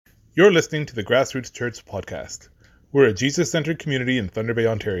You're listening to the Grassroots Church podcast. We're a Jesus-centered community in Thunder Bay,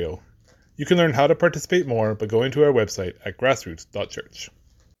 Ontario. You can learn how to participate more by going to our website at grassroots.church.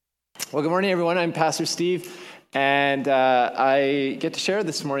 Well, good morning, everyone. I'm Pastor Steve, and I get to share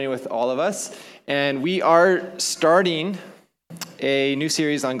this morning with all of us. And we are starting a new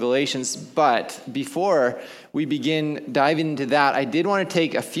series on Galatians, but before we begin diving into that, I did want to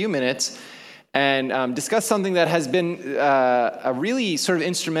take a few minutes and discuss something that has been a really sort of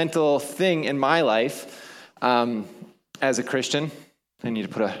instrumental thing in my life as a Christian. I need to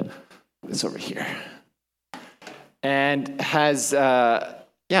put this over here. And has,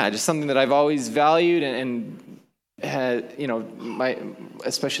 just something that I've always valued and had,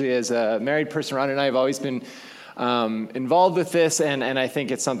 especially as a married person, Ron and I have always been involved with this, and I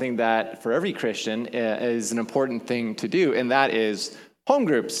think it's something that for every Christian is an important thing to do, and that is home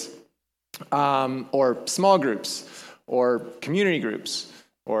groups. Or small groups, or community groups,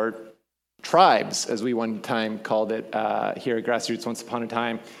 or tribes, as we one time called it here at Grassroots once upon a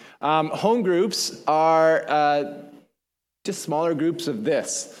time. Home groups are just smaller groups of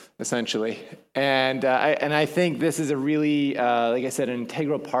this, essentially. And I think this is a really, like I said, an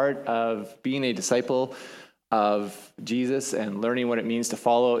integral part of being a disciple of Jesus and learning what it means to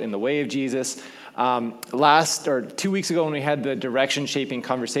follow in the way of Jesus. 2 weeks ago when we had the direction shaping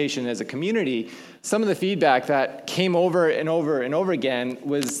conversation as a community, some of the feedback that came over and over and over again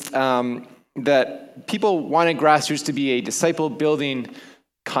was that people wanted Grassroots to be a disciple building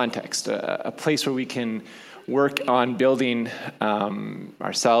context, a place where we can work on building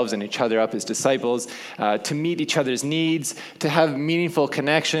ourselves and each other up as disciples, to meet each other's needs, to have meaningful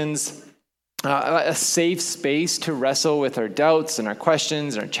connections, a safe space to wrestle with our doubts and our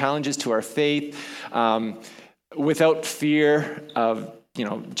questions and our challenges to our faith without fear of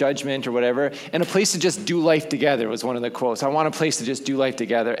judgment or whatever, and a place to just do life together was one of the quotes. I want a place to just do life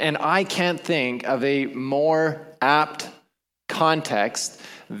together. And I can't think of a more apt context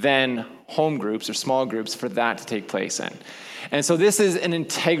than home groups or small groups for that to take place in. And so this is an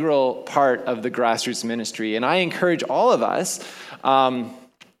integral part of the Grassroots ministry, and I encourage all of us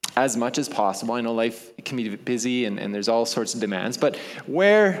as much as possible. I know life can be busy and there's all sorts of demands, but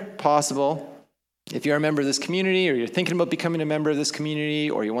where possible, if you're a member of this community or you're thinking about becoming a member of this community,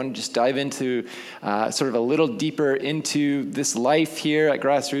 or you want to just dive into sort of a little deeper into this life here at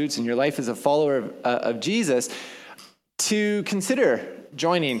Grassroots and your life as a follower of Jesus, to consider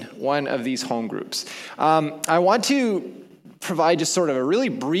joining one of these home groups. I want to provide just sort of a really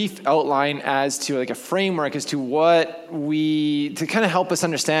brief outline as to like a framework as to to kind of help us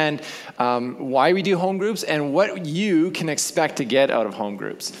understand why we do home groups and what you can expect to get out of home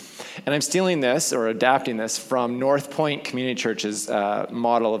groups. And I'm stealing this or adapting this from North Point Community Church's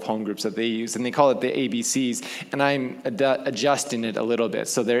model of home groups that they use, and they call it the ABCs, and I'm adjusting it a little bit.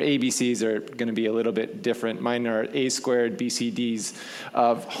 So their ABCs are going to be a little bit different. Mine are A squared BCDs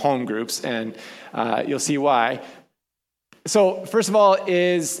of home groups, and you'll see why. So first of all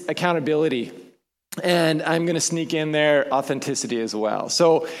is accountability. And I'm going to sneak in there authenticity as well.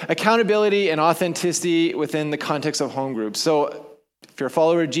 So accountability and authenticity within the context of home groups. So if you're a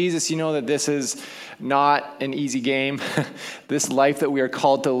follower of Jesus, you know that this is not an easy game. This life that we are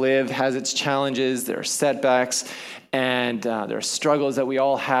called to live has its challenges, there are setbacks, and there are struggles that we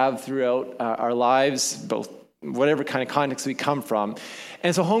all have throughout our lives, both whatever kind of context we come from.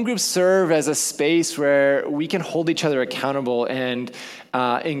 And so home groups serve as a space where we can hold each other accountable and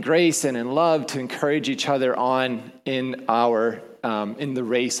in grace and in love to encourage each other on in the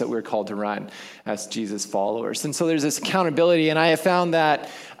race that we're called to run as Jesus followers. And so there's this accountability, and I have found that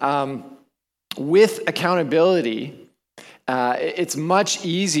with accountability, it's much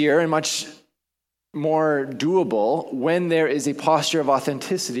easier and much more doable when there is a posture of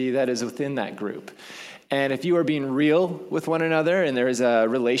authenticity that is within that group. And if you are being real with one another and there is a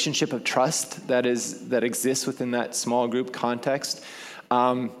relationship of trust that exists within that small group context,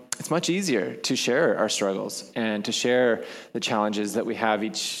 it's much easier to share our struggles and to share the challenges that we have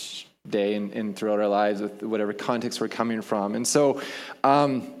each day and throughout our lives with whatever context we're coming from. And so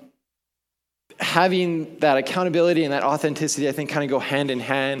having that accountability and that authenticity, I think, kind of go hand in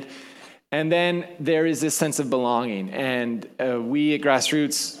hand. And then there is this sense of belonging. And we at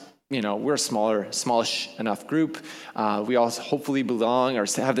Grassroots, we're a smallish enough group. We also hopefully belong or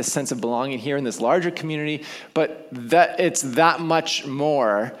have this sense of belonging here in this larger community, but that it's that much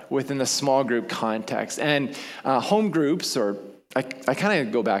more within the small group context. And home groups, or I kind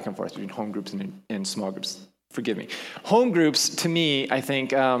of go back and forth between home groups and small groups. Forgive me. Home groups, to me, I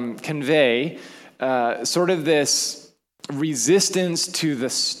think, convey sort of this resistance to the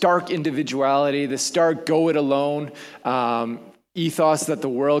stark individuality, the stark go it alone ethos that the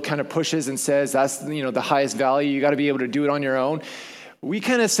world kind of pushes and says that's the highest value. You got to be able to do it on your own. We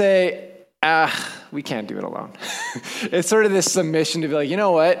kind of say, we can't do it alone. It's sort of this submission to be like, you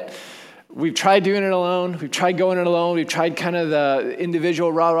know what? We've tried doing it alone. We've tried going it alone. We've tried kind of the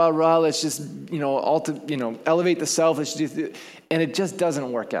individual rah rah rah. Let's just elevate the self. Let's do, and it just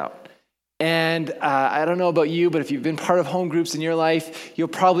doesn't work out. And I don't know about you, but if you've been part of home groups in your life, you'll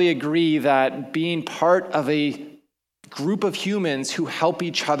probably agree that being part of a group of humans who help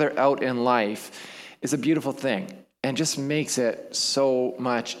each other out in life is a beautiful thing and just makes it so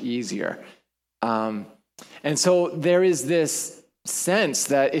much easier. And so there is this sense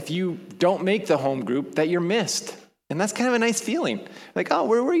that if you don't make the home group, that you're missed. And that's kind of a nice feeling. Like, oh,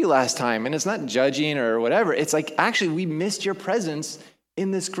 where were you last time? And it's not judging or whatever. It's like, actually, we missed your presence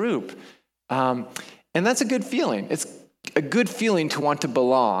in this group. And that's a good feeling. It's a good feeling to want to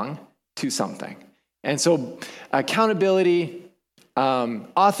belong to something. And so accountability,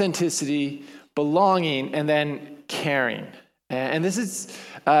 authenticity, belonging, and then caring. And this is,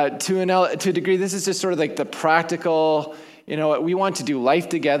 to a degree, this is just sort of like the practical, we want to do life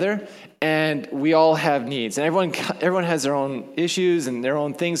together, and we all have needs. And everyone has their own issues and their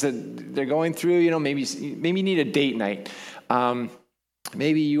own things that they're going through. Maybe you need a date night.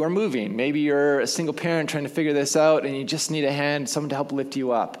 Maybe you are moving. Maybe you're a single parent trying to figure this out, and you just need a hand, someone to help lift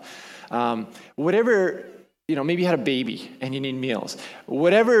you up. Whatever, maybe you had a baby and you need meals.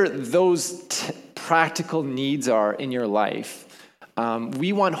 Whatever those practical needs are in your life,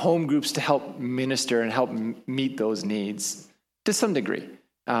 we want home groups to help minister and help meet those needs to some degree.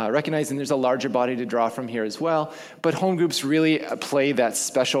 Recognizing there's a larger body to draw from here as well, but home groups really play that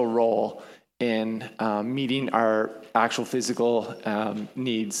special role in meeting our actual physical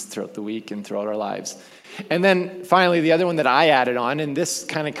needs throughout the week and throughout our lives. And then finally, the other one that I added on, and this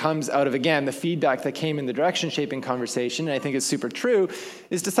kind of comes out of, again, the feedback that came in the direction-shaping conversation, and I think it's super true,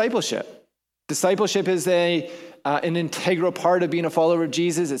 is discipleship. Discipleship is an integral part of being a follower of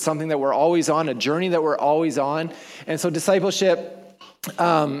Jesus. It's something that we're always on, a journey that we're always on. And so discipleship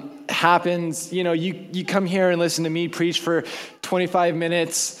happens, you come here and listen to me preach for 25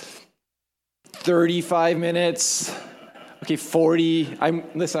 minutes, 35 minutes, 40.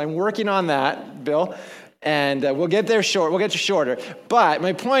 I'm working on that, Bill, and we'll get there short. We'll get you shorter. But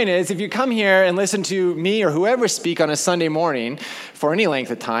my point is, if you come here and listen to me or whoever speak on a Sunday morning for any length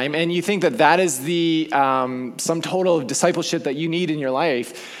of time, and you think that is the sum total of discipleship that you need in your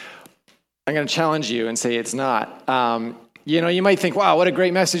life, I'm going to challenge you and say it's not. You might think, wow, what a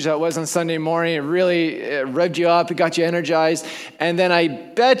great message that was on Sunday morning. It really revved you up. It got you energized. And then I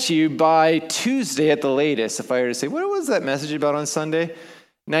bet you by Tuesday at the latest, if I were to say, what was that message about on Sunday?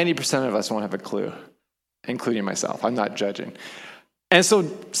 90% of us won't have a clue, including myself. I'm not judging. And so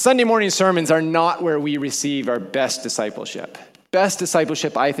Sunday morning sermons are not where we receive our best discipleship. Best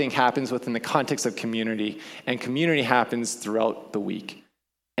discipleship, I think, happens within the context of community, and community happens throughout the week.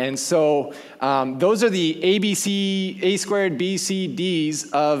 And so those are the A squared, B, C,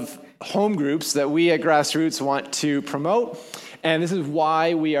 Ds of home groups that we at Grassroots want to promote. And this is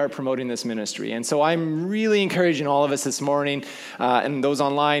why we are promoting this ministry. And so I'm really encouraging all of us this morning and those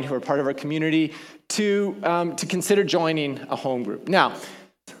online who are part of our community to consider joining a home group. Now,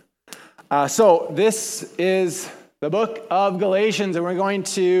 so this is the book of Galatians, and we're going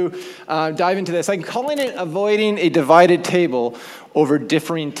to dive into this. I'm calling it Avoiding a Divided Table Over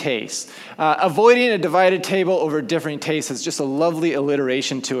Differing Tastes. Avoiding a divided table over differing tastes is just a lovely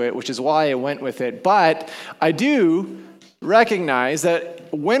alliteration to it, which is why I went with it. But I do recognize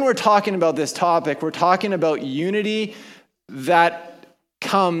that when we're talking about this topic, we're talking about unity that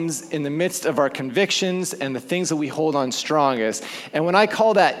comes in the midst of our convictions and the things that we hold on strongest. And when I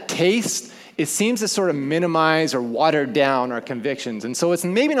call that taste, it seems to sort of minimize or water down our convictions. And so it's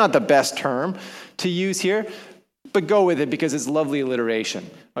maybe not the best term to use here, but go with it because it's lovely alliteration.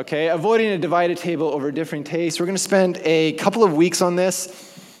 Okay, avoiding a divided table over differing tastes. We're going to spend a couple of weeks on this.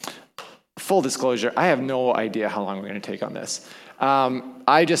 Full disclosure, I have no idea how long we're going to take on this.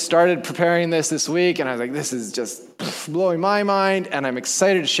 I just started preparing this week, and I was like, this is just blowing my mind, and I'm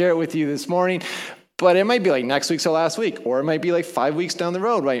excited to share it with you this morning. But it might be like next week's or last week, or it might be like 5 weeks down the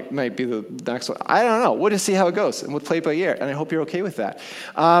road, might be the next one. I don't know. We'll just see how it goes, and we'll play it by ear, and I hope you're okay with that.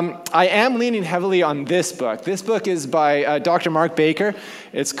 I am leaning heavily on this book. This book is by Dr. Mark Baker.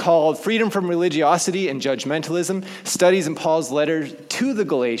 It's called Freedom from Religiosity and Judgmentalism, Studies in Paul's Letter to the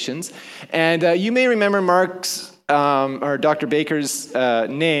Galatians. And you may remember Mark's or Dr. Baker's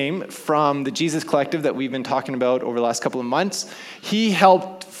name from the Jesus Collective that we've been talking about over the last couple of months. He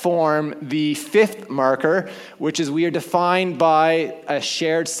helped form the fifth marker, which is we are defined by a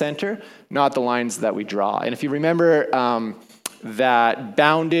shared center, not the lines that we draw. And if you remember that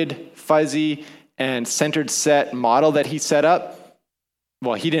bounded, fuzzy, and centered set model that he set up.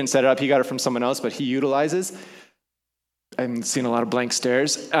 Well, he didn't set it up. He got it from someone else, but he utilizes. I'm seeing a lot of blank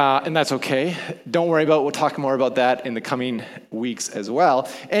stares, and that's okay. Don't worry about it. We'll talk more about that in the coming weeks as well.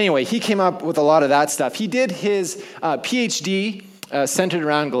 Anyway, he came up with a lot of that stuff. He did his PhD centered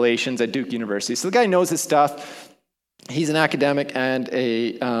around Galatians at Duke University. So the guy knows his stuff. He's an academic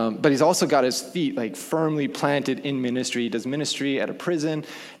but he's also got his feet like firmly planted in ministry. He does ministry at a prison,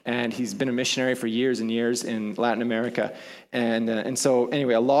 and he's been a missionary for years and years in Latin America. And so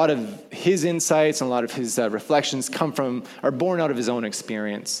anyway, a lot of his insights and a lot of his reflections are born out of his own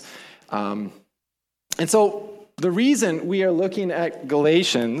experience. And so the reason we are looking at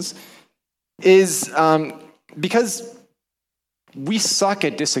Galatians is because we suck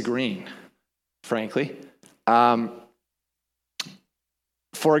at disagreeing, frankly.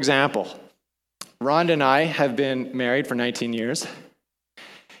 For example, Rhonda and I have been married for 19 years,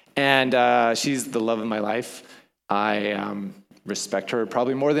 and she's the love of my life. I respect her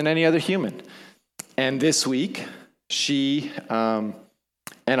probably more than any other human. And this week, she and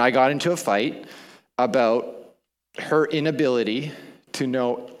I got into a fight about her inability to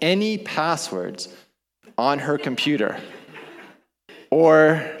know any passwords on her computer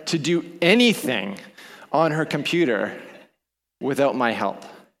or to do anything on her computer without my help.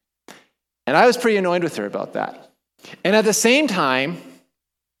 And I was pretty annoyed with her about that. And at the same time,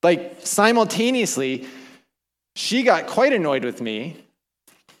 like simultaneously, she got quite annoyed with me,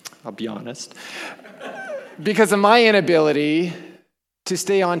 I'll be honest, because of my inability to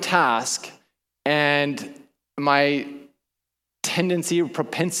stay on task and my tendency or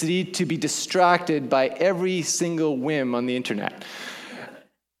propensity to be distracted by every single whim on the internet.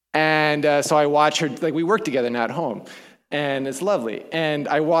 And so I watch her, like we work together now at home, and it's lovely. And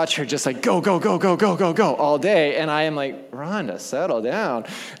I watch her just like go, go, go, go, go, go, go all day. And I am like, Rhonda, settle down.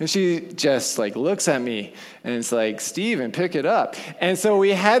 And she just like looks at me and it's like, Steven, pick it up. And so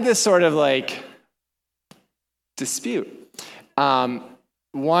we had this sort of like dispute.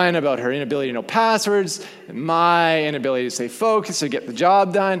 One about her inability to know passwords, my inability to stay focused or get the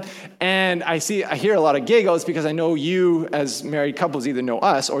job done. And I hear a lot of giggles because I know you as married couples either know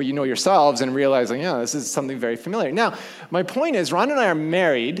us or you know yourselves and realizing, yeah, this is something very familiar. Now, my point is, Ron and I are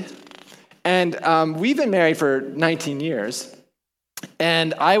married, and we've been married for 19 years.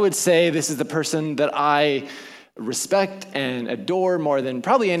 And I would say this is the person that I respect and adore more than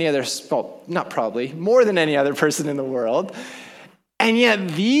probably any other, well, not probably, more than any other person in the world. And yet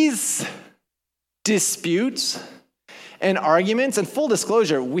these disputes and arguments, and full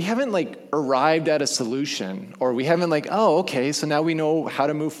disclosure, we haven't like arrived at a solution, or we haven't like, oh, okay, so now we know how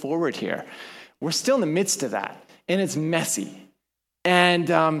to move forward here. We're still in the midst of that, and it's messy. And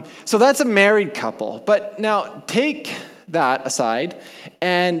so that's a married couple. But now take that aside,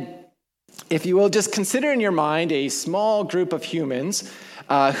 and if you will, just consider in your mind a small group of humans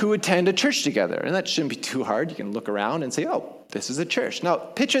who attend a church together. And that shouldn't be too hard. You can look around and say, oh, this is a church. Now,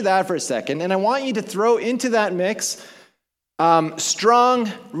 picture that for a second, and I want you to throw into that mix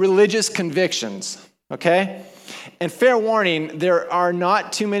strong religious convictions, okay? And fair warning, there are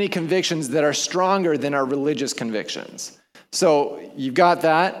not too many convictions that are stronger than our religious convictions. So you've got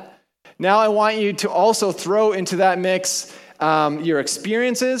that. Now I want you to also throw into that mix your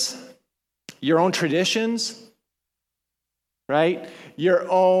experiences, your own traditions, right? Your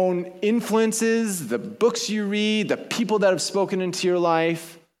own influences, the books you read, the people that have spoken into your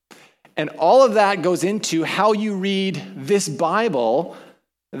life. And all of that goes into how you read this Bible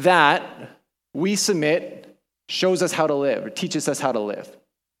that we submit shows us how to live, or teaches us how to live.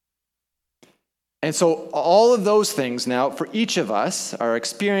 And so all of those things now, for each of us, our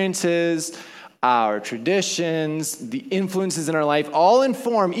experiences, our traditions, the influences in our life, all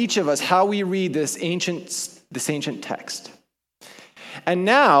inform each of us how we read this ancient text. And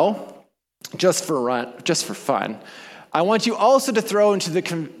now, just for fun, I want you also to throw into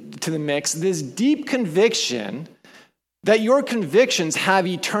the mix this deep conviction that your convictions have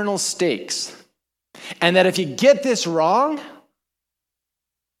eternal stakes, and that if you get this wrong,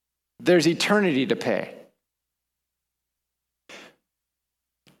 there's eternity to pay.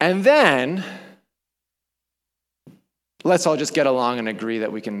 And then, let's all just get along and agree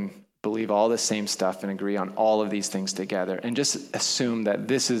that we can believe all the same stuff and agree on all of these things together, and just assume that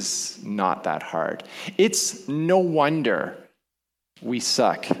this is not that hard. It's no wonder we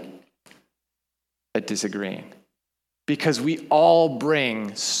suck at disagreeing, because we all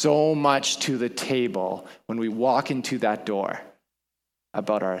bring so much to the table when we walk into that door.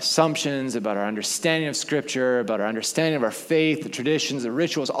 about our assumptions, about our understanding of Scripture, about our understanding of our faith, the traditions, the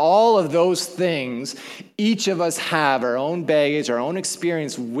rituals, all of those things, each of us have our own baggage, our own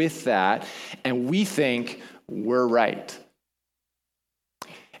experience with that, and we think we're right.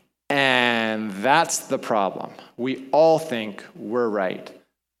 And that's the problem. We all think we're right.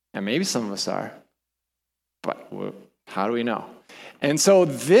 And maybe some of us are, but how do we know? And so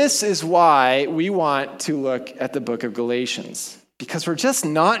this is why we want to look at the book of Galatians. Because we're just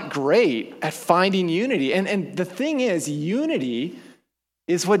not great at finding unity. And the thing is, unity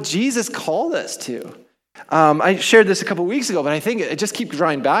is what Jesus called us to. I shared this a couple weeks ago, but I think I just keep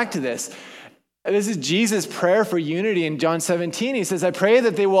drawing back to this. This is Jesus' prayer for unity in John 17. He says, I pray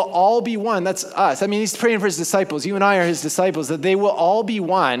that they will all be one. That's us. I mean, he's praying for his disciples. You and I are his disciples, that they will all be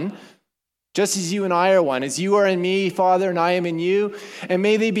one, just as you and I are one. As you are in me, Father, and I am in you. And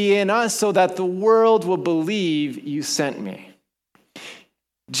may they be in us so that the world will believe you sent me.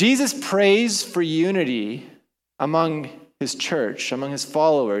 Jesus prays for unity among his church, among his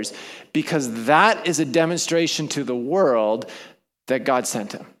followers, because that is a demonstration to the world that God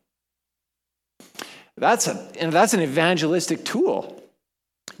sent him. That's an evangelistic tool.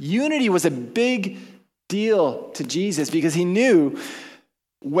 Unity was a big deal to Jesus because he knew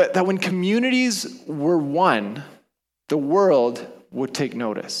that when communities were one, the world would take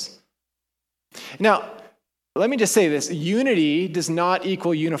notice. Now, let me just say this. Unity does not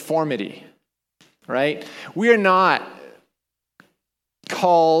equal uniformity, right? We are not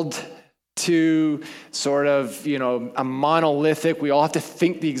called to sort of, a monolithic, we all have to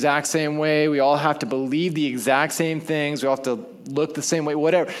think the exact same way, we all have to believe the exact same things, we all have to look the same way,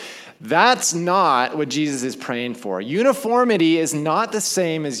 whatever. That's not what Jesus is praying for. Uniformity is not the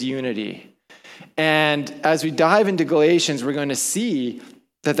same as unity. And as we dive into Galatians, we're going to see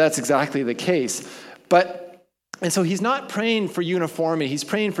that that's exactly the case. And so he's not praying for uniformity, he's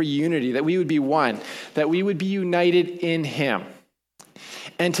praying for unity, that we would be one, that we would be united in him.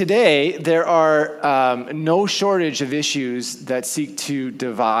 And today, there are no shortage of issues that seek to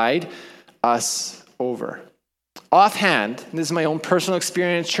divide us over. Offhand, this is my own personal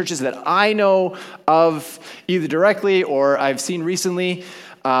experience, churches that I know of either directly or I've seen recently,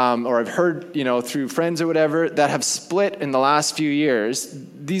 or I've heard, through friends or whatever, that have split in the last few years.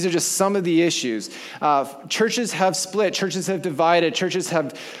 These are just some of the issues. Churches have split, churches have divided, churches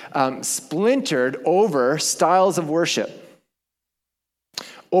have splintered over styles of worship,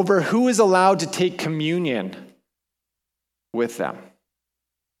 over who is allowed to take communion with them,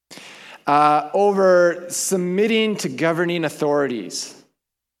 over submitting to governing authorities.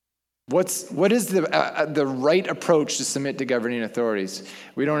 What is the right approach to submit to governing authorities?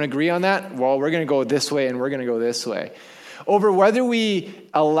 We don't agree on that? Well, we're going to go this way and we're going to go this way. Over whether we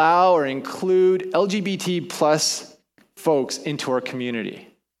allow or include LGBT plus folks into our community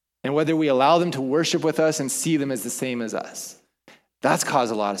and whether we allow them to worship with us and see them as the same as us. That's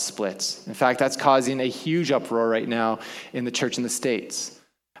caused a lot of splits. In fact, that's causing a huge uproar right now in the church in the States.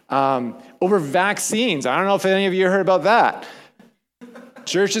 Over vaccines. I don't know if any of you heard about that.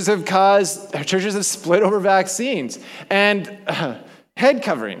 Churches have split over vaccines. And head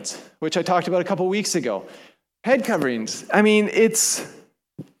coverings, which I talked about a couple weeks ago. Head coverings. I mean, it's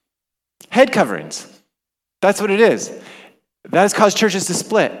head coverings. That's what it is. That has caused churches to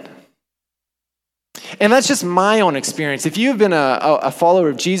split. And that's just my own experience. If you've been a follower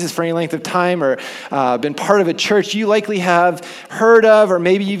of Jesus for any length of time or been part of a church, you likely have heard of, or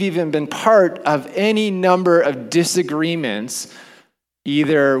maybe you've even been part of any number of disagreements,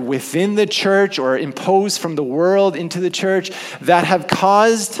 either within the church or imposed from the world into the church, that have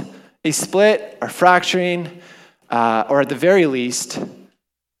caused a split or fracturing, or at the very least,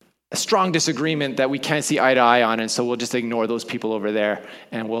 a strong disagreement that we can't see eye to eye on, and so we'll just ignore those people over there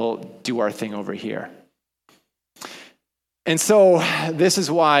and we'll do our thing over here. And so this is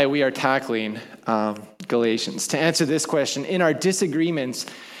why we are tackling Galatians. To answer this question, in our disagreements,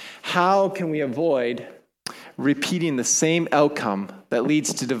 how can we avoid repeating the same outcome that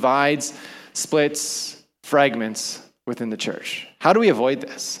leads to divides, splits, fragments within the church? How do we avoid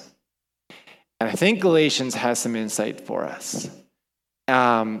this? And I think Galatians has some insight for us.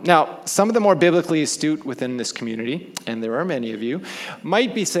 Now, some of the more biblically astute within this community, and there are many of you,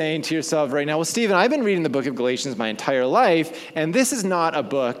 might be saying to yourself right now, well, Stephen, I've been reading the book of Galatians my entire life, and this is not a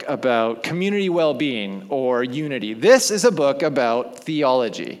book about community well-being or unity. This is a book about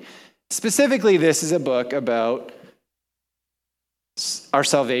theology. Specifically, this is a book about our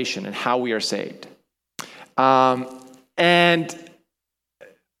salvation and how we are saved. And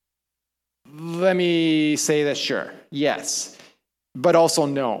let me say that, sure, yes. But also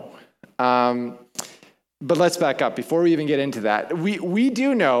no. But let's back up before we even get into that. We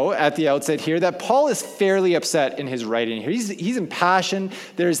do know at the outset here that Paul is fairly upset in his writing here. He's impassioned.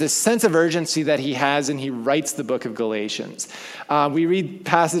 There's this sense of urgency that he has, and he writes the book of Galatians. We read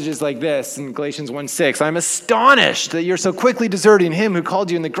passages like this in Galatians 1:6. I'm astonished that you're so quickly deserting him who called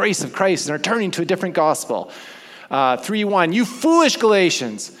you in the grace of Christ and are turning to a different gospel. 3:1, you foolish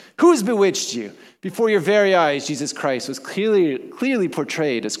Galatians, who's bewitched you? Before your very eyes, Jesus Christ was clearly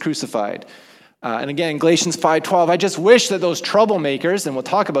portrayed as crucified. And again, Galatians 5:12, I just wish that those troublemakers, and we'll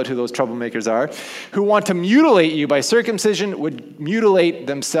talk about who those troublemakers are, who want to mutilate you by circumcision would mutilate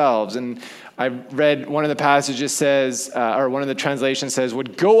themselves. And I read one of the passages says, or one of the translations says,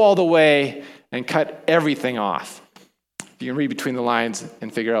 would go all the way and cut everything off. You can read between the lines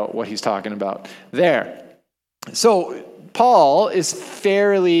and figure out what he's talking about there. So Paul is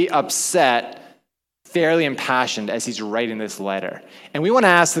fairly upset, fairly impassioned as he's writing this letter. And we want to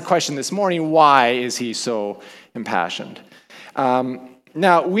ask the question this morning, why is he so impassioned?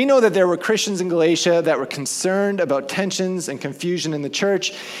 Now, we know that there were Christians in Galatia that were concerned about tensions and confusion in the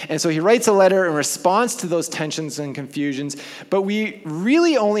church. And so he writes a letter in response to those tensions and confusions. But we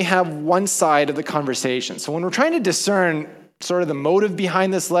really only have one side of the conversation. So when we're trying to discern sort of the motive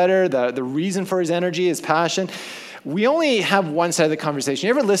behind this letter, the reason for his energy, his passion, we only have one side of the conversation.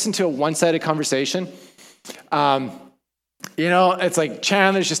 You ever listen to a one-sided conversation? It's like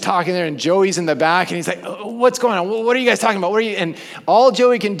Chandler's just talking there and Joey's in the back and he's like, what's going on? What are you guys talking about? And all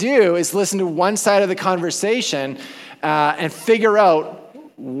Joey can do is listen to one side of the conversation and figure out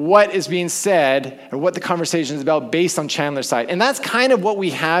what is being said or what the conversation is about based on Chandler's side. And that's kind of what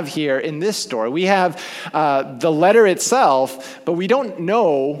we have here in this story. We have the letter itself, but we don't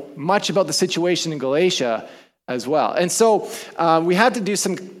know much about the situation in Galatia as well. And so we have to do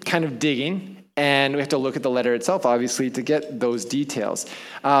some kind of digging, and we have to look at the letter itself, obviously, to get those details.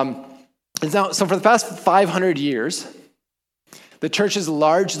 So for the past 500 years, the church has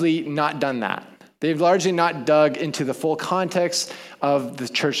largely not done that. They've largely not dug into the full context of the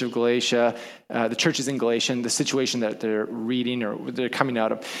church of Galatia, the churches in Galatia, the situation that they're reading or they're coming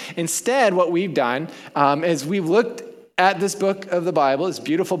out of. Instead, what we've done is we've looked at this book of the Bible, this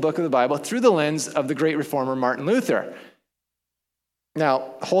beautiful book of the Bible, through the lens of the great reformer Martin Luther.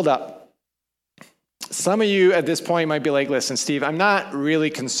 Now, hold up. Some of you at this point might be like, listen, Steve, I'm not really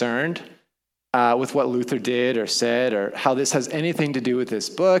concerned with what Luther did or said or how this has anything to do with this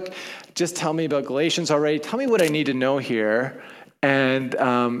book. Just tell me about Galatians already. Tell me what I need to know here. And,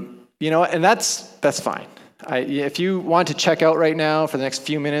 and that's fine. If you want to check out right now for the next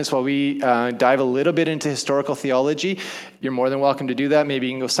few minutes while we dive a little bit into historical theology, you're more than welcome to do that. Maybe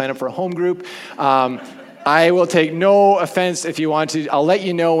you can go sign up for a home group. I will take no offense if you want to. I'll let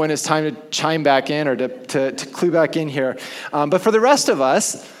you know when it's time to chime back in or to clue back in here. But for the rest of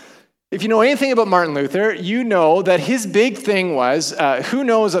us, if you know anything about Martin Luther, you know that his big thing was, who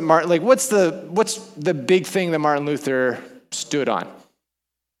knows that Martin, like what's the big thing that Martin Luther stood on?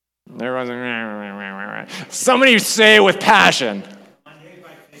 Everyone's like, somebody say with passion.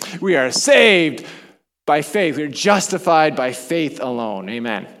 We are saved by faith. We are justified by faith alone.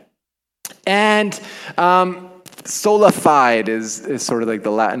 Amen. And sola fide is sort of like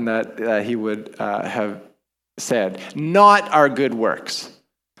the Latin that he would have said. Not our good works.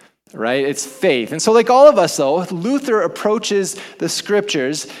 Right? It's faith. And so like all of us, though, Luther approaches the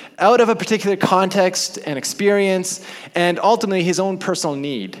scriptures out of a particular context and experience and ultimately his own personal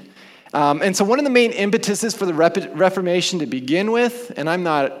need. And so one of the main impetuses for the Reformation to begin with, and I'm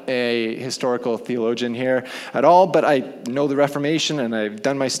not a historical theologian here at all, but I know the Reformation and I've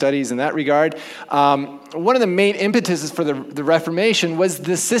done my studies in that regard. One of the main impetuses for the Reformation was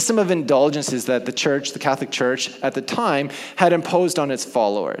the system of indulgences that the church, the Catholic Church at the time, had imposed on its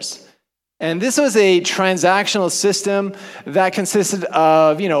followers. And this was a transactional system that consisted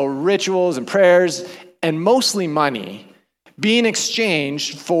of, rituals and prayers and mostly money being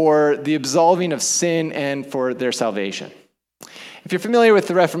exchanged for the absolving of sin and for their salvation. If you're familiar with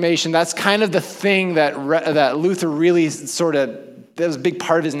the Reformation, that's kind of the thing that Luther really that was a big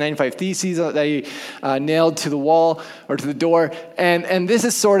part of his 95 Theses that he nailed to the wall or to the door. And this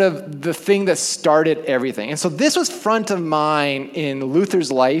is sort of the thing that started everything. And so this was front of mind in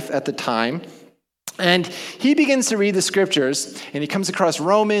Luther's life at the time. And he begins to read the scriptures, and he comes across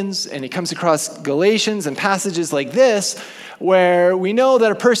Romans, and he comes across Galatians and passages like this, where we know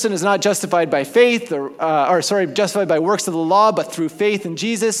that a person is not justified by faith, justified by works of the law, but through faith in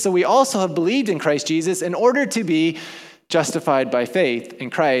Jesus. So we also have believed in Christ Jesus in order to be justified by faith in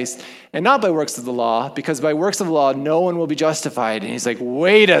Christ, and not by works of the law, because by works of the law, no one will be justified. And he's like,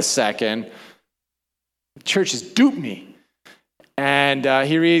 wait a second, the church has duped me. And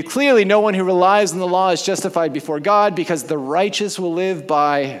he reads, clearly no one who relies on the law is justified before God because the righteous will live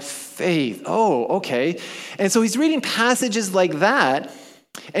by faith. Oh, okay. And so he's reading passages like that,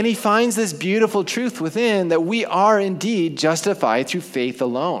 and he finds this beautiful truth within that we are indeed justified through faith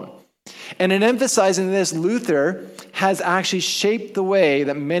alone. And in emphasizing this, Luther has actually shaped the way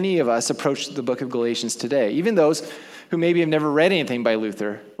that many of us approach the book of Galatians today, even those who maybe have never read anything by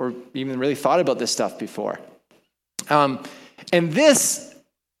Luther or even really thought about this stuff before. And this,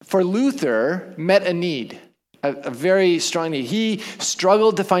 for Luther, met a need, a very strong need. He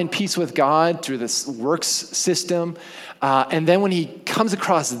struggled to find peace with God through this works system. And then when he comes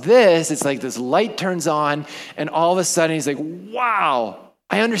across this, it's like this light turns on, and all of a sudden he's like, wow,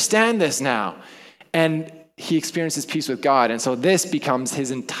 I understand this now. And he experiences peace with God. And so this becomes his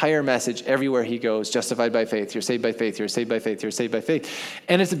entire message everywhere he goes: justified by faith, you're saved by faith, you're saved by faith, you're saved by faith.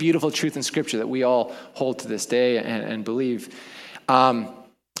 And it's a beautiful truth in Scripture that we all hold to this day and believe. And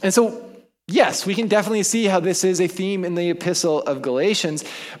so, yes, we can definitely see how this is a theme in the epistle of Galatians.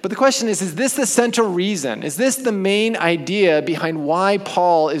 But the question is this the central reason? Is this the main idea behind why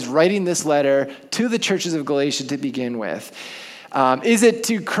Paul is writing this letter to the churches of Galatia to begin with? Is it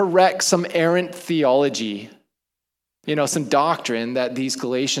to correct some errant theology, some doctrine that these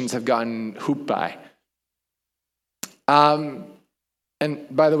Galatians have gotten hooped by? And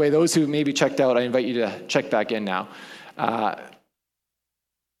by the way, those who maybe checked out, I invite you to check back in now.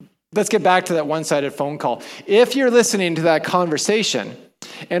 Let's get back to that one-sided phone call. If you're listening to that conversation,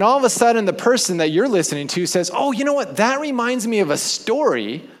 and all of a sudden the person that you're listening to says, oh, you know what, that reminds me of a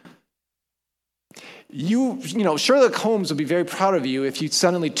story, Sherlock Holmes would be very proud of you if you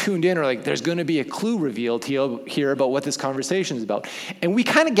suddenly tuned in, or like there's going to be a clue revealed here about what this conversation is about. And we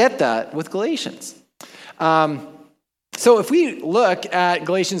kind of get that with Galatians. So if we look at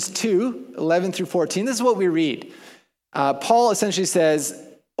Galatians 2, 11 through 14, this is what we read. Paul essentially says,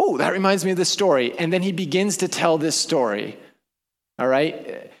 oh, that reminds me of this story. And then he begins to tell this story. All right?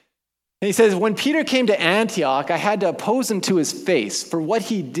 And he says, when Peter came to Antioch, I had to oppose him to his face, for what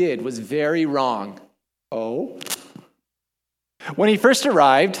he did was very wrong. Oh? When he first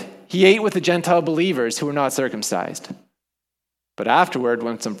arrived, he ate with the Gentile believers who were not circumcised. But afterward,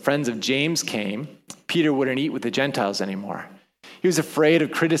 when some friends of James came, Peter wouldn't eat with the Gentiles anymore. He was afraid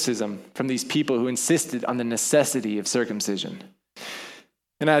of criticism from these people who insisted on the necessity of circumcision.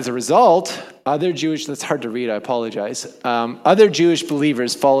 And as a result, that's hard to read, I apologize. Other Jewish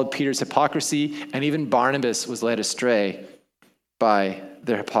believers followed Peter's hypocrisy, and even Barnabas was led astray by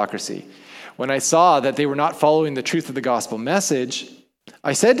their hypocrisy. When I saw that they were not following the truth of the gospel message,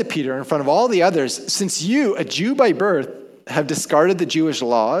 I said to Peter in front of all the others, since you, a Jew by birth, have discarded the Jewish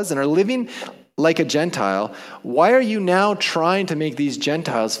laws and are living like a Gentile, why are you now trying to make these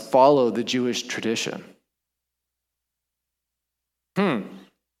Gentiles follow the Jewish tradition?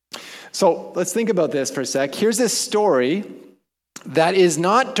 So let's think about this for a sec. Here's this story that is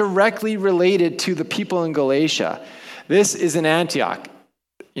not directly related to the people in Galatia. This is in Antioch.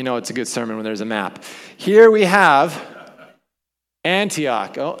 It's a good sermon when there's a map. Here we have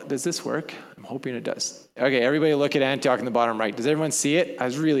Antioch. Oh, does this work? I'm hoping it does. Okay, everybody look at Antioch in the bottom right. Does everyone see it? I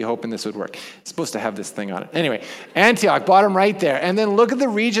was really hoping this would work. It's supposed to have this thing on it. Anyway, Antioch, bottom right there. And then look at the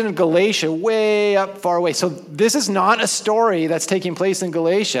region of Galatia, way up far away. So this is not a story that's taking place in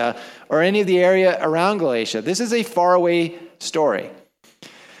Galatia or any of the area around Galatia. This is a faraway story.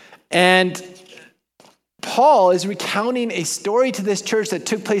 And Paul is recounting a story to this church that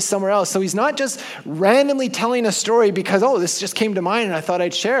took place somewhere else. So he's not just randomly telling a story because, this just came to mind and I thought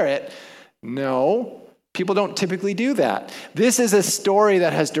I'd share it. No, people don't typically do that. This is a story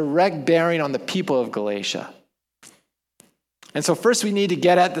that has direct bearing on the people of Galatia. And so first we need to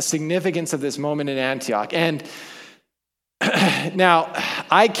get at the significance of this moment in Antioch. And now,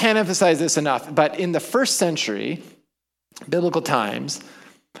 I can't emphasize this enough, but in the first century, biblical times,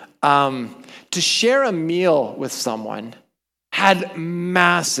 to share a meal with someone had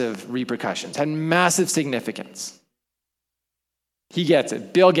massive repercussions, had massive significance. He gets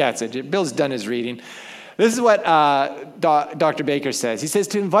it. Bill gets it. Bill's done his reading. This is what Dr. Baker says. He says,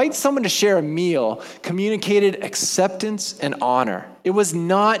 to invite someone to share a meal communicated acceptance and honor. It was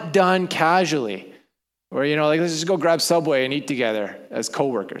not done casually. Or, let's just go grab Subway and eat together as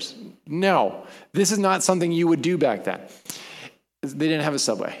coworkers. No, this is not something you would do back then. They didn't have a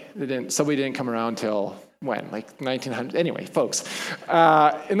Subway. Subway didn't come around till when? Like 1900. Anyway, folks.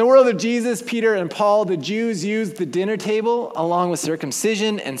 In the world of Jesus, Peter, and Paul, the Jews used the dinner table along with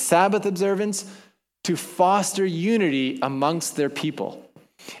circumcision and Sabbath observance to foster unity amongst their people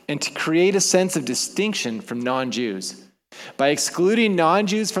and to create a sense of distinction from non-Jews. By excluding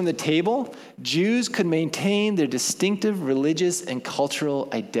non-Jews from the table, Jews could maintain their distinctive religious and cultural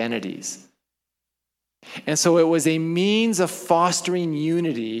identities. And so it was a means of fostering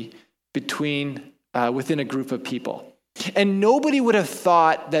unity within a group of people. And nobody would have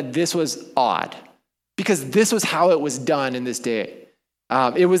thought that this was odd, because this was how it was done in this day.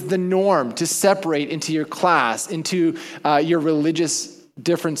 It was the norm to separate into your class, into your religious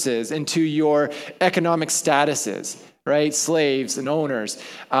differences, into your economic statuses, right? Slaves and owners.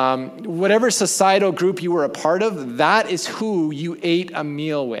 Whatever societal group you were a part of, that is who you ate a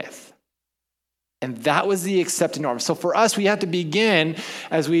meal with. And that was the accepted norm. So for us, we have to begin,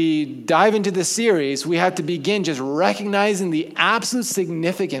 as we dive into this series, we have to begin just recognizing the absolute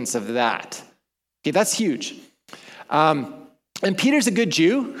significance of that. Okay, that's huge. And Peter's a good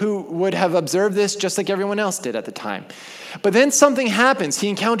Jew who would have observed this just like everyone else did at the time. But then something happens. He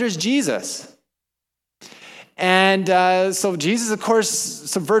encounters Jesus. And so Jesus, of course,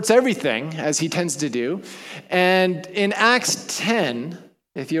 subverts everything, as he tends to do. And in Acts 10,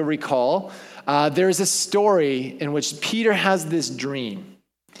 if you'll recall, there's a story in which Peter has this dream.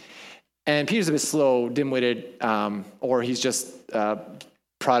 And Peter's a bit slow, dim-witted, or he's just a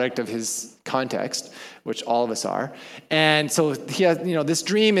product of his context, which all of us are. And so he has, this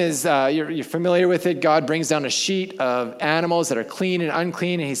dream is, you're familiar with it. God brings down a sheet of animals that are clean and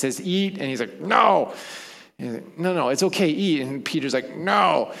unclean, and he says, eat. And he's like, no. He's like, no, it's okay, eat. And Peter's like,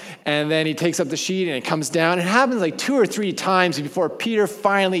 no. And then he takes up the sheet and it comes down. It happens like 2 or 3 times before Peter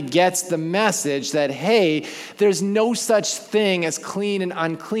finally gets the message that, hey, there's no such thing as clean and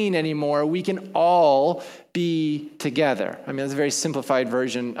unclean anymore. We can all be together. I mean, that's a very simplified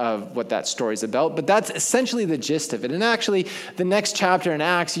version of what that story is about, but that's essentially the gist of it. And actually, the next chapter in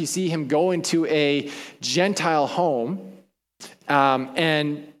Acts, you see him go into a Gentile home,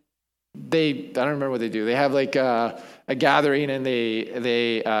 and I don't remember what they do. They have like a gathering, and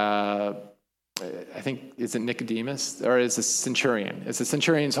they I think, is it Nicodemus, or it's a centurion? It's a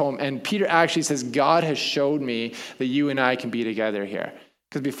centurion's home, and Peter actually says, God has showed me that you and I can be together here.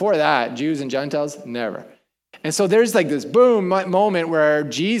 Because before that, Jews and Gentiles, never. And so there's like this boom moment where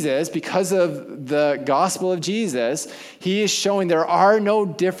Jesus, because of the gospel of Jesus, he is showing there are no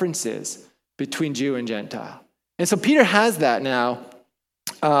differences between Jew and Gentile. And so Peter has that now.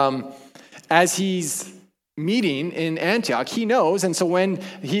 As he's meeting in Antioch, he knows. And so when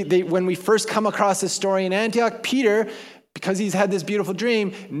we first come across this story in Antioch, Peter, because he's had this beautiful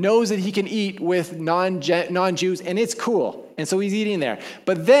dream, knows that he can eat with non-Jews, and it's cool. And so he's eating there.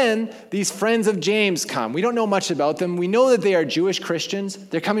 But then these friends of James come. We don't know much about them. We know that they are Jewish Christians.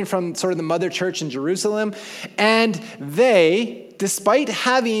 They're coming from sort of the mother church in Jerusalem. And they, despite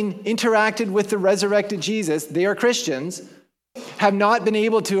having interacted with the resurrected Jesus, they are Christians, have not been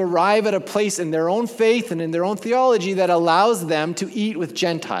able to arrive at a place in their own faith and in their own theology that allows them to eat with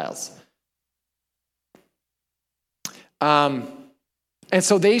Gentiles. And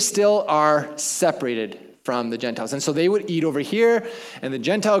so they still are separated from the Gentiles. And so they would eat over here, and the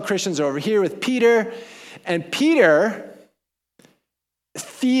Gentile Christians are over here with Peter. And Peter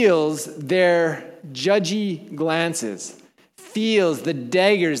feels their judgy glances, feels the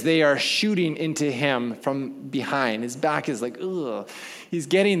daggers they are shooting into him from behind. His back is like, ugh. He's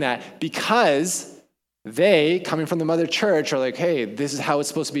getting that because they, coming from the mother church, are like, hey, this is how it's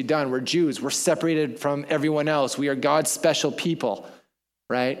supposed to be done. We're Jews. We're separated from everyone else. We are God's special people,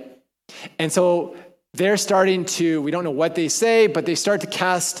 right? And so they're starting to, we don't know what they say, but they start to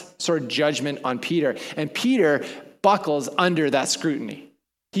cast sort of judgment on Peter. And Peter buckles under that scrutiny.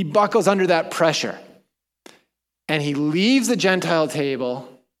 He buckles under that pressure. And he leaves the Gentile table,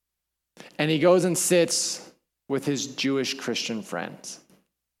 and he goes and sits with his Jewish Christian friends.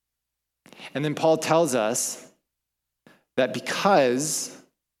 And then Paul tells us that because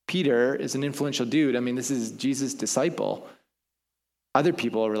Peter is an influential dude, I mean, this is Jesus' disciple, other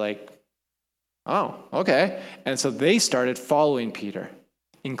people were like, oh, okay. And so they started following Peter,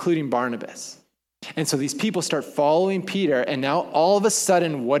 including Barnabas. And so these people start following Peter, and now all of a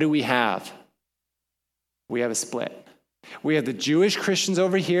sudden, what do we have? We have a split. We have the Jewish Christians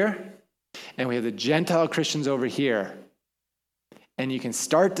over here, and we have the Gentile Christians over here. And you can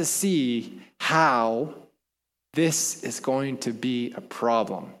start to see how this is going to be a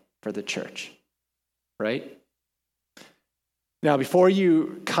problem for the church, right? Now, before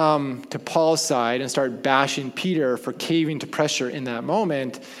you come to Paul's side and start bashing Peter for caving to pressure in that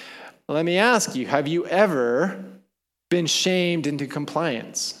moment, let me ask you, have you ever been shamed into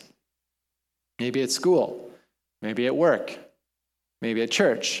compliance? Maybe at school, maybe at work, maybe at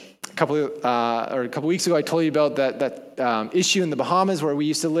church. A couple weeks ago, I told you about that issue in the Bahamas where we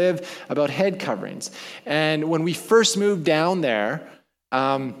used to live about head coverings. And when we first moved down there,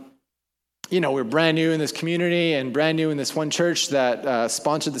 we're brand new in this community and brand new in this one church that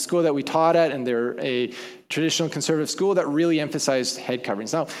sponsored the school that we taught at, and they're a traditional conservative school that really emphasized head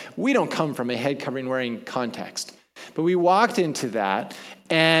coverings. Now, we don't come from a head covering wearing context, but we walked into that,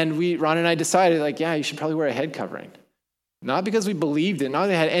 and Ron and I decided, you should probably wear a head covering. Not because we believed it, not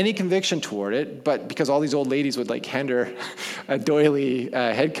that we had any conviction toward it, but because all these old ladies would hand her a doily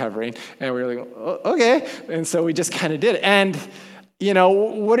head covering, and we were like, oh, okay. And so we just kind of did it. And,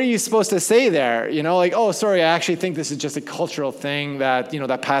 what are you supposed to say there? Oh, sorry, I actually think this is just a cultural thing that,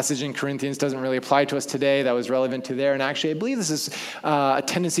 that passage in Corinthians doesn't really apply to us today. That was relevant to there. And actually, I believe this is a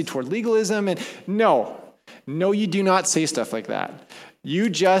tendency toward legalism. And no, you do not say stuff like that.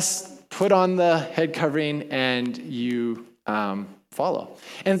 You just put on the head covering and you follow.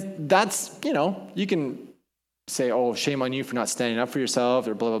 And that's, you can say, oh, shame on you for not standing up for yourself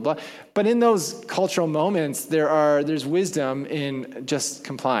or blah, blah, blah. But in those cultural moments, there's wisdom in just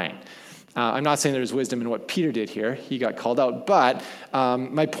complying. I'm not saying there's wisdom in what Peter did here. He got called out. But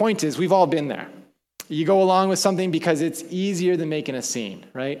my point is, we've all been there. You go along with something because it's easier than making a scene,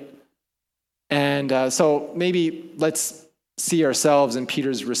 right? And so maybe let's see ourselves in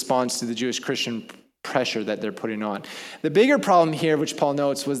Peter's response to the Jewish Christian pressure that they're putting on. The bigger problem here, which Paul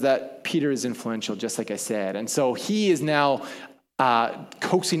notes, was that Peter is influential, just like I said. And so he is now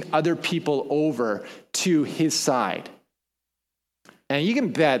coaxing other people over to his side. And you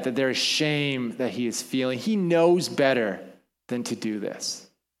can bet that there is shame that he is feeling. He knows better than to do this,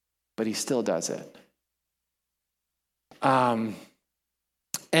 but he still does it. And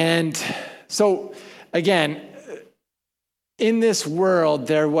so, again, in this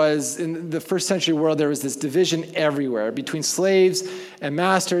world, in the first century world, there was this division everywhere between slaves and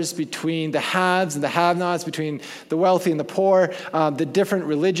masters, between the haves and the have-nots, between the wealthy and the poor, the different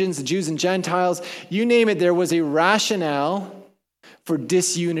religions, the Jews and Gentiles. You name it, there was a rationale for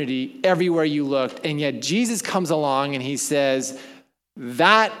disunity everywhere you looked. And yet Jesus comes along and he says,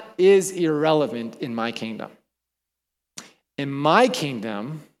 that is irrelevant in my kingdom. In my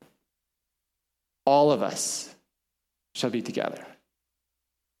kingdom, all of us shall be together.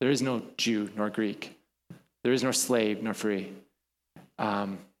 There is no Jew nor Greek. There is no slave nor free.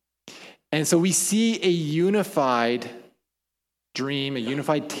 And so we see a unified dream, a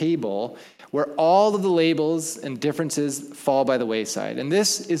unified table, where all of the labels and differences fall by the wayside. And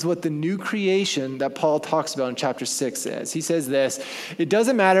this is what the new creation that Paul talks about in chapter 6 says. He says this, it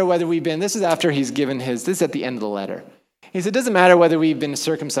doesn't matter whether we've been, this is after he's given this is at the end of the letter. He said, it doesn't matter whether we've been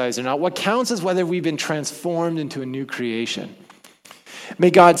circumcised or not. What counts is whether we've been transformed into a new creation.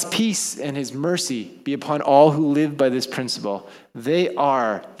 May God's peace and his mercy be upon all who live by this principle. They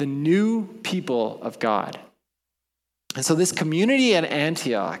are the new people of God. And so this community at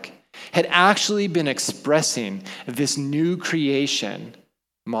Antioch had actually been expressing this new creation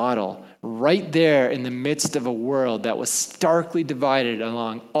model right there in the midst of a world that was starkly divided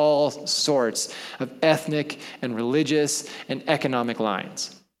along all sorts of ethnic and religious and economic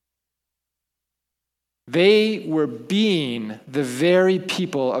lines. They were being the very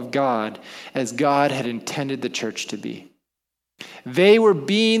people of God as God had intended the church to be. They were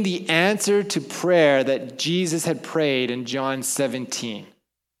being the answer to prayer that Jesus had prayed in John 17.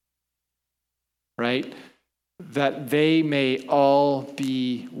 Right? That they may all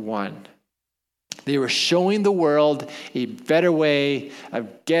be one. They were showing the world a better way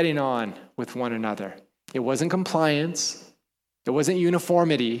of getting on with one another. It wasn't compliance. It wasn't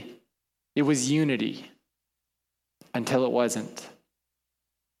uniformity. It was unity until it wasn't.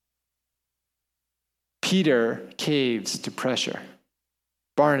 Peter caves to pressure.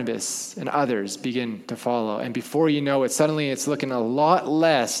 Barnabas and others begin to follow. And before you know it, suddenly it's looking a lot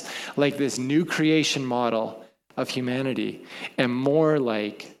less like this new creation model of humanity and more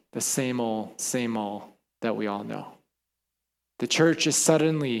like the same old that we all know. The church is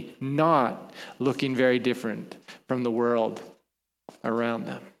suddenly not looking very different from the world around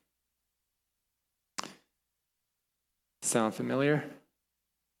them. Sound familiar?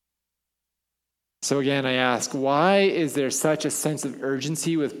 So again, I ask, why is there such a sense of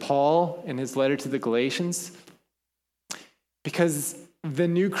urgency with Paul in his letter to the Galatians? Because the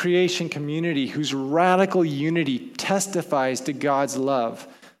new creation community, whose radical unity testifies to God's love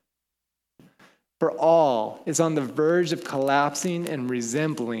for all, is on the verge of collapsing and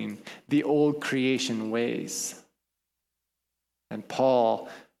resembling the old creation ways. And Paul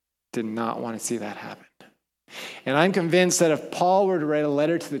did not want to see that happen. And I'm convinced that if Paul were to write a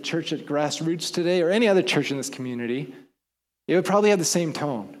letter to the church at Grassroots today, or any other church in this community, it would probably have the same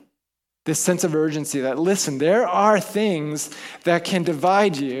tone. This sense of urgency that, listen, there are things that can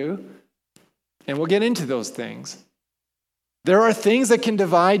divide you, and we'll get into those things. There are things that can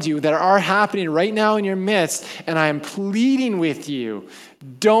divide you that are happening right now in your midst, and I am pleading with you,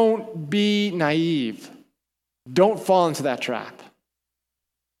 don't be naive. Don't fall into that trap.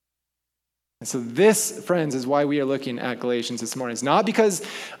 And so this, friends, is why we are looking at Galatians this morning. It's not because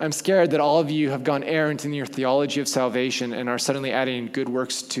I'm scared that all of you have gone errant in your theology of salvation and are suddenly adding good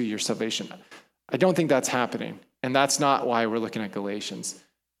works to your salvation. I don't think that's happening, and that's not why we're looking at Galatians.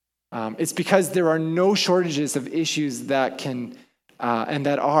 It's because there are no shortages of issues that can and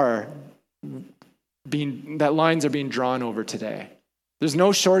that lines are being drawn over today. There's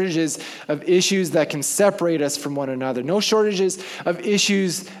no shortages of issues that can separate us from one another. No shortages of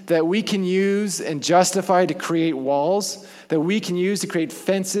issues that we can use and justify to create walls, that we can use to create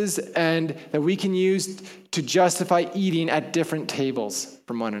fences, and that we can use to justify eating at different tables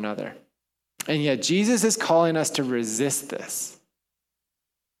from one another. And yet Jesus is calling us to resist this.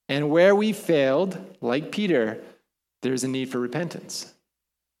 And where we failed, like Peter, there's a need for repentance.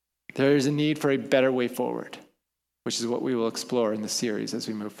 There is a need for a better way forward, which is what we will explore in the series as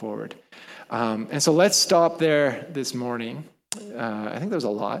we move forward. And so let's stop there this morning. I think there's a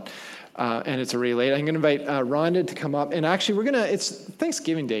lot, and it's already late. I'm going to invite Rhonda to come up. And actually, it's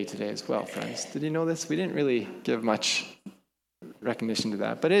Thanksgiving Day today as well, friends. Did you know this? We didn't really give much recognition to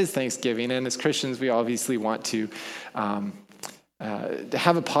that, but it is Thanksgiving. And as Christians, we obviously want to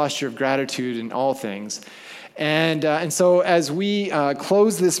have a posture of gratitude in all things. And so as we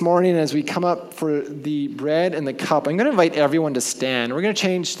close this morning, as we come up for the bread and the cup, I'm going to invite everyone to stand. We're going to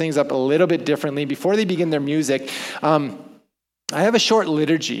change things up a little bit differently. Before they begin their music, I have a short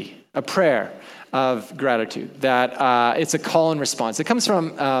liturgy, a prayer of gratitude that it's a call and response. It comes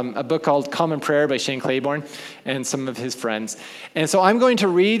from a book called Common Prayer by Shane Claiborne and some of his friends. And so I'm going to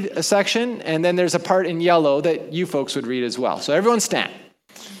read a section, and then there's a part in yellow that you folks would read as well. So everyone stand.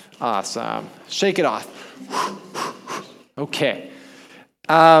 Awesome. Shake it off. Okay.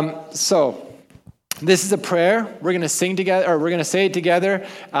 So this is a prayer. We're going to sing together, or we're going to say it together.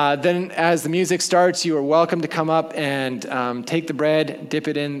 Then as the music starts, you are welcome to come up and take the bread, dip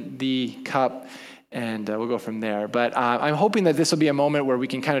it in the cup, and we'll go from there. But I'm hoping that this will be a moment where we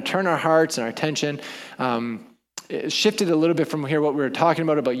can kind of turn our hearts and our attention, it shifted a little bit from here what we were talking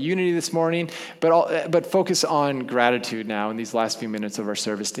about unity this morning, but focus on gratitude now in these last few minutes of our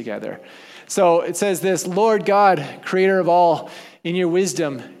service together. So it says this: Lord God, creator of all, in your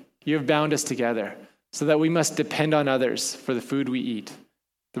wisdom, you have bound us together so that we must depend on others for the food we eat,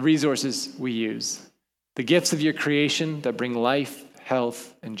 the resources we use, the gifts of your creation that bring life,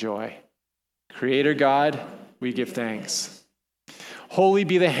 health, and joy. Creator God, we give thanks. Holy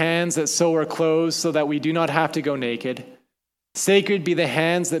be the hands that sew our clothes so that we do not have to go naked. Sacred be the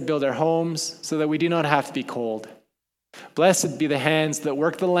hands that build our homes so that we do not have to be cold. Blessed be the hands that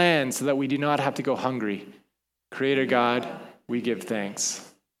work the land so that we do not have to go hungry. Creator God, we give thanks.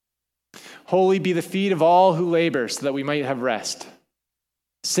 Holy be the feet of all who labor so that we might have rest.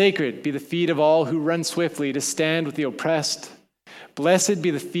 Sacred be the feet of all who run swiftly to stand with the oppressed. Blessed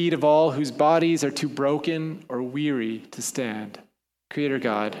be the feet of all whose bodies are too broken or weary to stand. Creator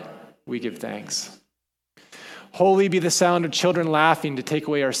God, we give thanks. Holy be the sound of children laughing to take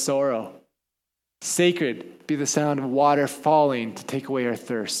away our sorrow. Sacred be the sound of water falling to take away our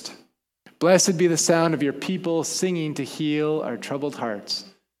thirst. Blessed be the sound of your people singing to heal our troubled hearts.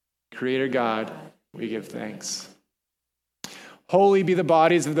 Creator God, we give thanks. Holy be the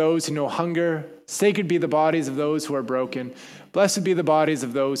bodies of those who know hunger. Sacred be the bodies of those who are broken. Blessed be the bodies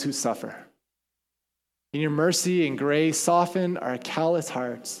of those who suffer. In your mercy and grace, soften our callous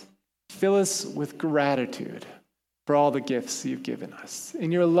hearts. Fill us with gratitude for all the gifts you've given us.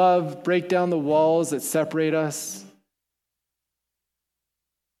 In your love, break down the walls that separate us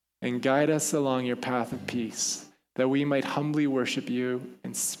and guide us along your path of peace, that we might humbly worship you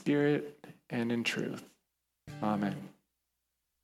in spirit and in truth. Amen.